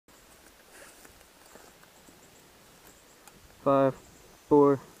5,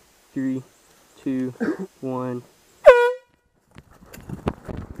 4, 3, 2, 1.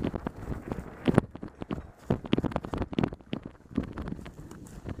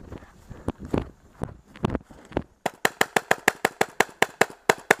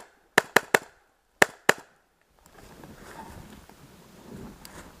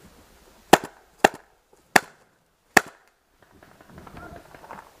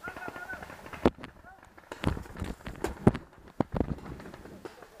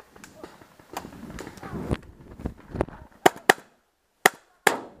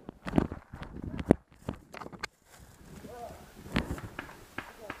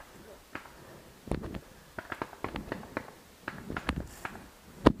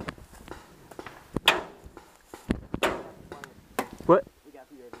 What? We got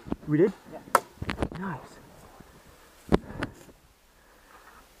 2 AVs. We did? Yeah. Nice.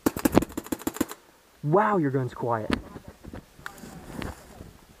 Wow, your gun's quiet.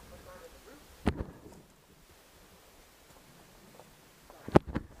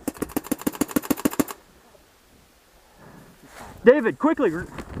 David, quickly!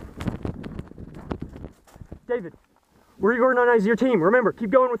 David, we're reorganizing your team. Remember, keep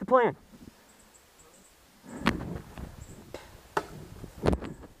going with the plan.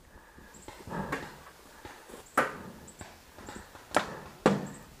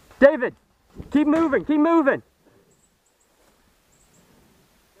 David, keep moving, keep moving.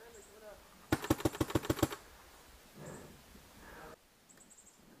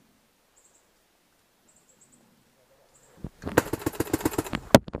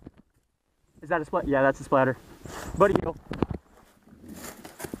 Is that a splat? Yeah, that's a splatter. Buddy, heal.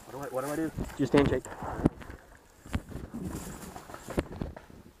 What do I do? Just handshake.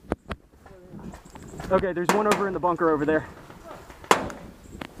 Okay, there's one over in the bunker over there.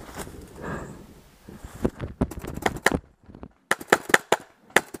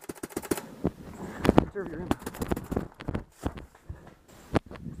 Conserve your ammo.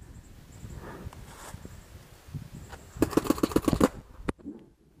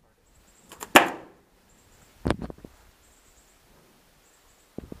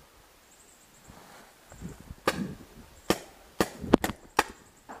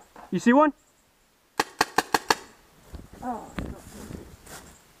 You see one? Oh.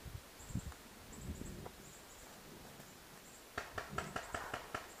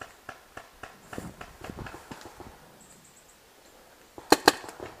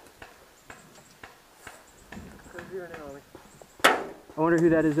 I wonder who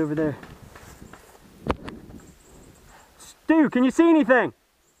that is over there. Stu, can you see anything?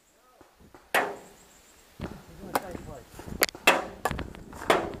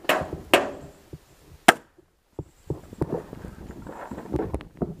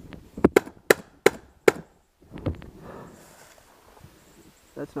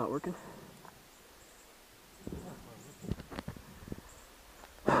 That's not working.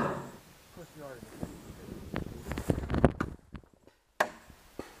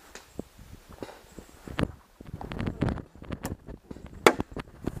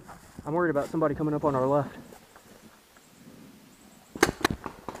 I'm worried about somebody coming up on our left.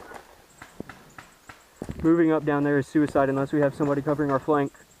 Moving up down there is suicide unless we have somebody covering our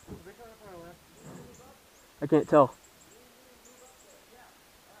flank. I can't tell.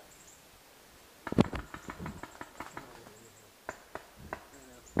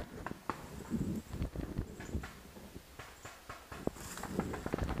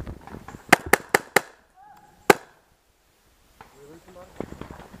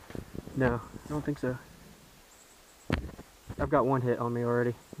 No, I don't think so. I've got one hit on me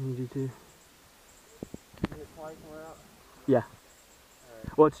already. I need you to. You hit twice and we're out? Yeah.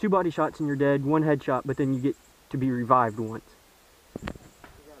 Right. Well, it's 2 body shots and you're dead, 1 headshot, but then you get to be revived once.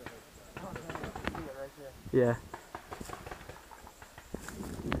 Yeah.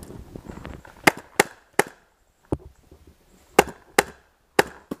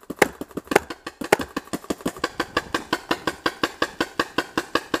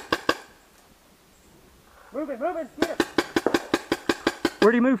 Moving, get him!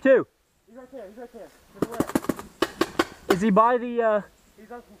 Where'd he move to? He's right there, to the left. Is he by the,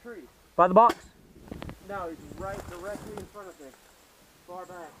 He's on some trees. by the box? No, he's right directly in front of me. Far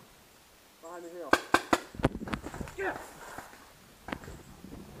back. Behind the hill. Yeah!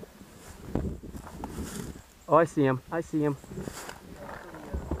 Oh, I see him. I see him.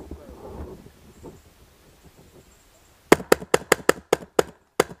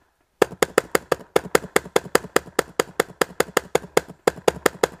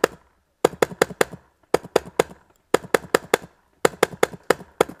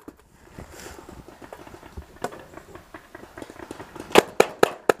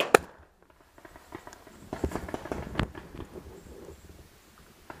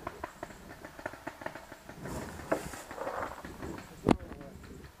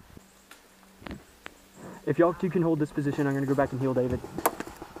 If y'all two can hold this position, I'm gonna go back and heal David.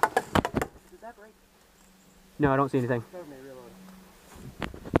 Did that break? No, I don't see anything. Serve me,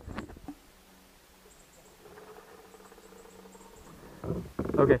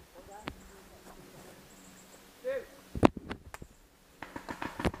 reload. Okay. Dude.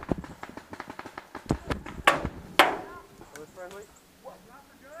 That was friendly. What? Not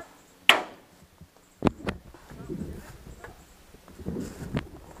for good?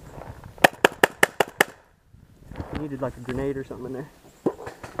 Needed like a grenade or something in there.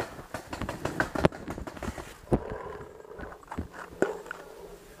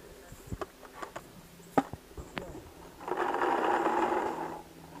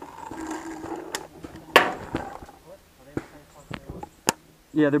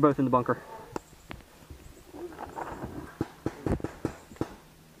 Yeah, they're both in the bunker.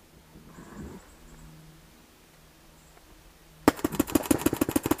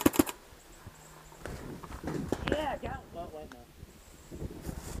 Yeah, got well, wait, no.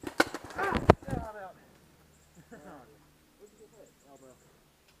 Ah! Yeah, I'm out. What'd you get hit? Elbow.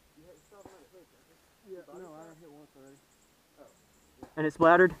 You hit yourself in the face, didn't you? Yeah, no, I hit once already. Oh. And it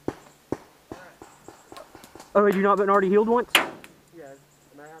splattered? Oh, had you not been already healed once? Yeah,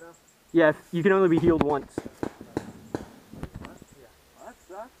 am I out now? Yeah, you can only be healed once. Yeah. Well, that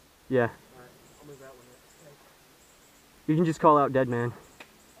sucks. Yeah. Alright, I'll move out with it. You can just call out dead man.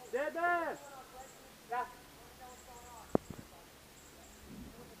 Dead man! Yeah.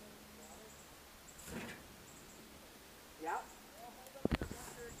 Yeah.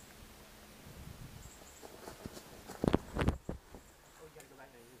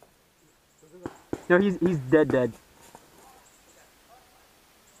 No, he's dead. Do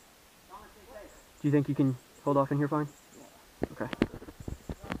you think you can hold off in here fine? Okay.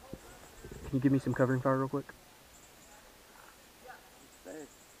 Can you give me some covering fire real quick? Stay.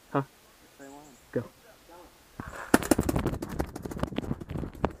 Huh? Stay alone. Go.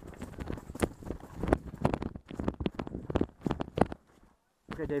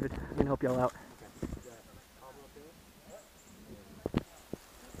 Okay, David, I'm gonna help y'all out.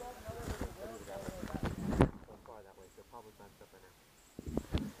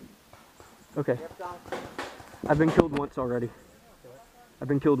 Okay. I've been killed once already.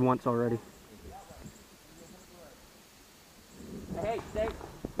 Hey, stay.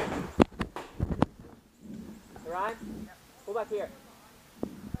 Ryan, pull back here.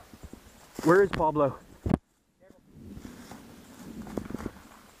 Where is Pablo?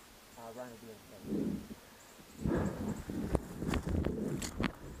 Ryan will be okay.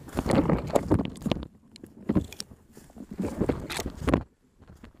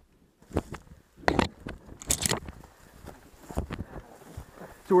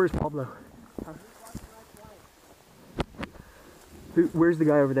 So where's Pablo? Where's the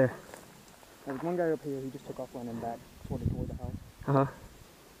guy over there? There's one guy up here, he just took off running back toward the house.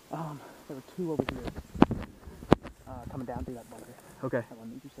 Uh-huh. There were two over here. Coming down through that bunker. Okay. That one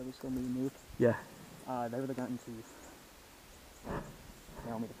that you said was still being moved. Yeah. They were the gun thieves.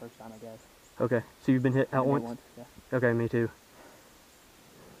 They owe me the first time, I guess. Okay. So you've been hit out once? Yeah. Okay, me too.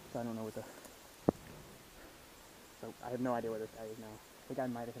 So I don't know what the... So I have no idea where this guy is now. I think I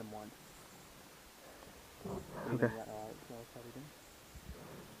might have hit him once. Okay.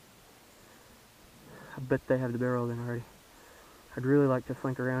 I bet they have the barrel then already. I'd really like to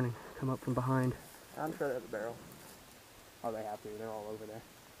flank around and come up from behind. I'm sure they have the barrel. Oh, they have to. They're all over there.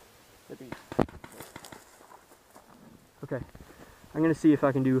 Okay. I'm gonna see if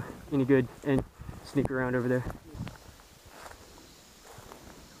I can do any good and sneak around over there.